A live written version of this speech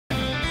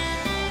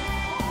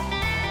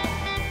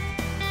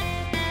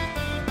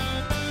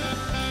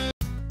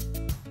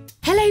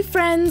Hello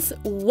friends,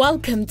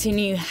 welcome to a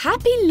new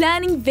happy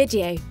learning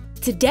video.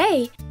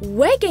 Today,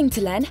 we're going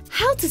to learn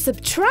how to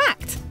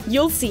subtract.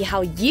 You'll see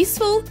how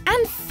useful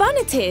and fun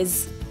it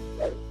is.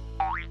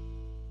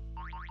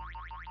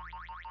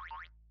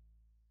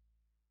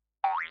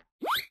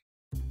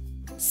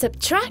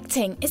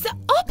 Subtracting is the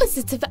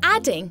opposite of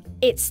adding.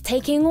 It's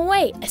taking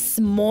away a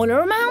smaller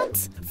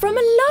amount from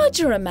a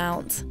larger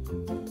amount.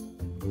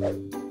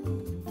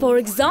 For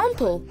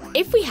example,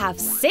 if we have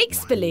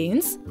 6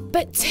 balloons,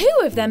 but 2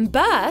 of them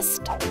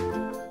burst,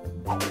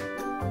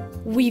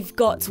 we've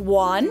got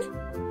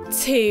 1,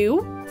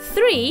 2,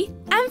 3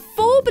 and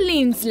 4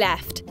 balloons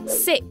left.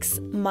 6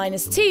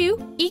 minus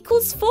 2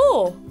 equals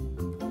 4.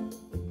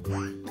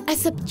 A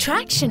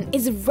subtraction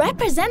is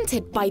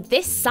represented by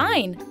this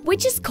sign,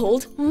 which is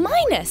called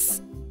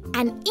minus.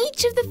 And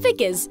each of the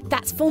figures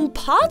that form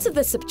part of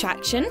the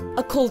subtraction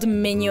are called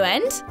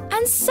minuend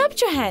and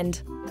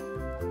subtrahend.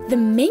 The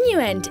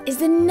minuend is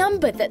the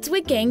number that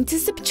we're going to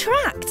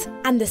subtract,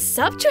 and the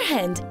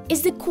subtrahend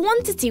is the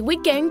quantity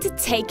we're going to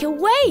take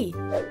away.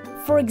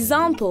 For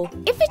example,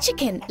 if a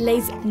chicken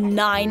lays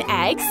 9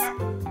 eggs,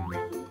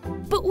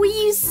 but we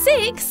use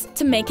 6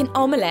 to make an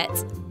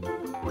omelette,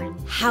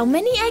 how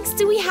many eggs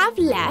do we have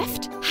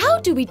left? How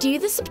do we do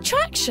the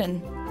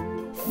subtraction?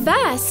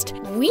 First,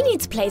 we need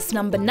to place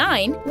number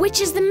 9,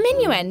 which is the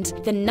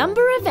minuend, the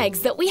number of eggs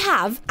that we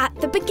have at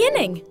the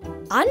beginning.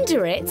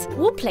 Under it,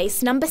 we'll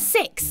place number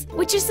 6,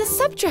 which is the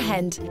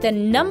subtrahend, the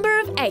number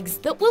of eggs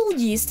that we'll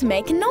use to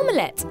make an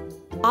omelette.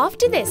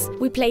 After this,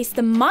 we place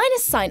the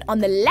minus sign on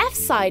the left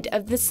side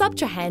of the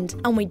subtrahend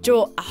and we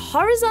draw a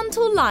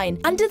horizontal line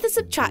under the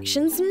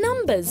subtraction's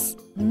numbers.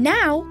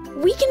 Now,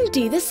 we can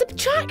do the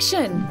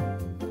subtraction.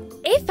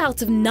 If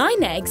out of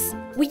 9 eggs,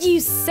 we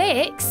use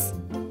 6,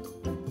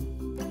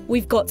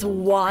 we've got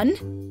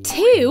 1,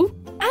 2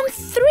 and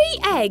 3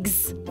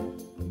 eggs.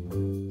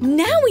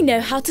 Now we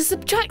know how to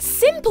subtract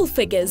simple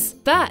figures,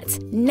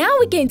 but now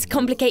we're going to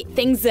complicate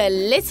things a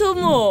little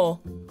more.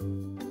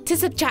 To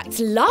subtract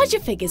larger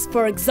figures,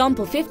 for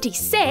example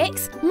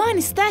 56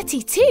 minus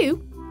 32,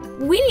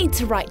 we need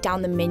to write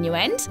down the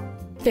minuend,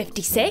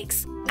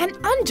 56, and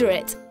under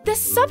it, the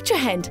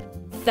subtrahend,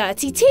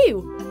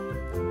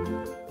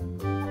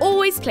 32.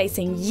 Always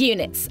placing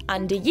units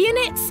under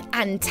units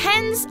and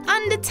tens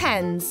under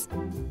tens.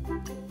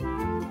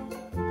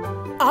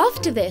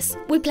 After this,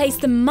 we place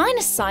the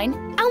minus sign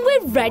and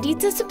we're ready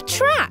to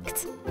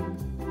subtract.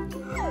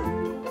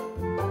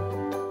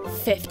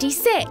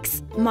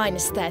 56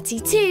 minus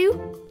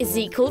 32 is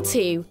equal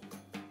to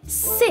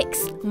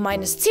 6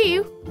 minus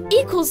 2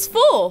 equals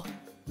 4.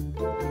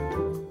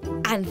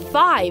 And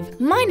 5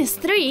 minus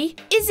 3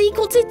 is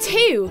equal to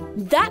 2.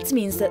 That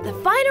means that the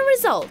final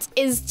result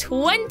is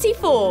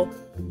 24.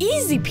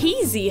 Easy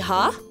peasy,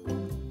 huh?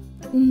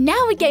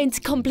 Now we're going to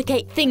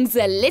complicate things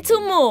a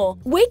little more.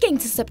 We're going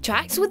to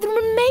subtract with the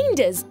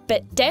remainders,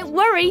 but don't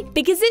worry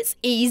because it's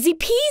easy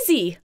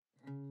peasy.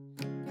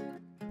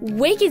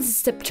 We're going to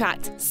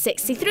subtract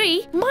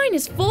 63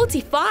 minus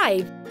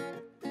 45.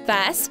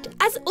 First,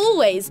 as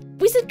always,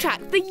 we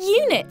subtract the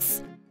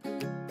units.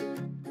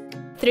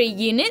 3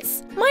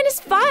 units minus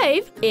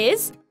 5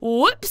 is,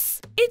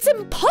 whoops, it's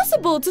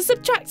impossible to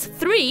subtract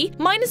 3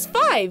 minus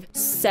 5.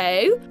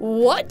 So,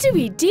 what do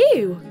we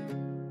do?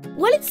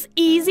 Well, it's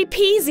easy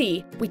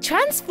peasy. We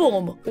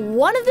transform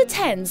one of the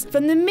tens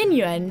from the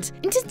minuend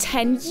into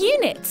 10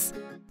 units,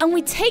 and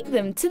we take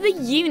them to the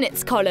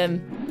units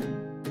column.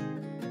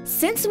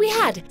 Since we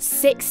had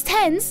 6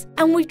 tens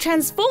and we've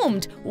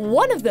transformed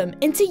one of them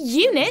into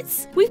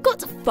units, we've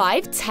got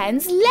 5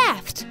 tens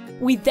left.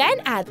 We then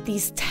add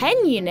these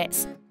 10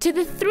 units to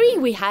the 3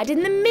 we had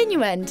in the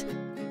minuend,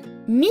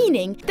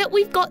 meaning that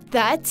we've got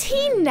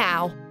 13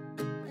 now.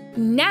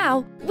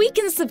 Now we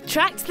can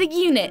subtract the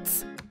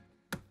units.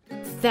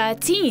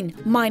 13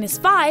 minus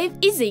 5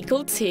 is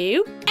equal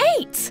to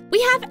 8. We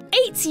have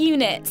 8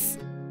 units.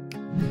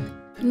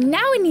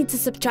 Now we need to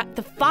subtract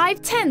the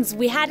 5 tens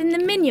we had in the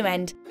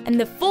minuend and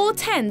the 4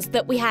 tens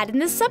that we had in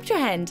the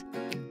subtrahend.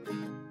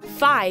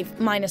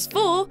 5 minus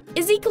 4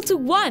 is equal to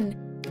 1,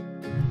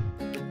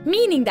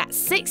 meaning that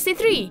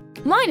 63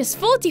 minus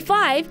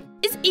 45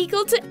 is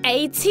equal to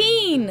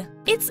 18.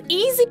 It's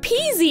easy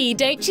peasy,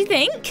 don't you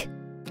think?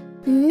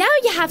 Now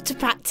you have to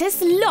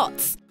practice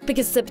lots,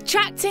 because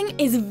subtracting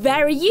is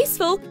very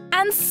useful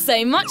and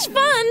so much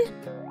fun!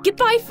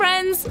 Goodbye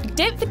friends!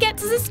 Don't forget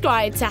to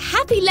subscribe to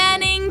Happy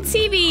Learning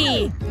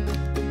TV!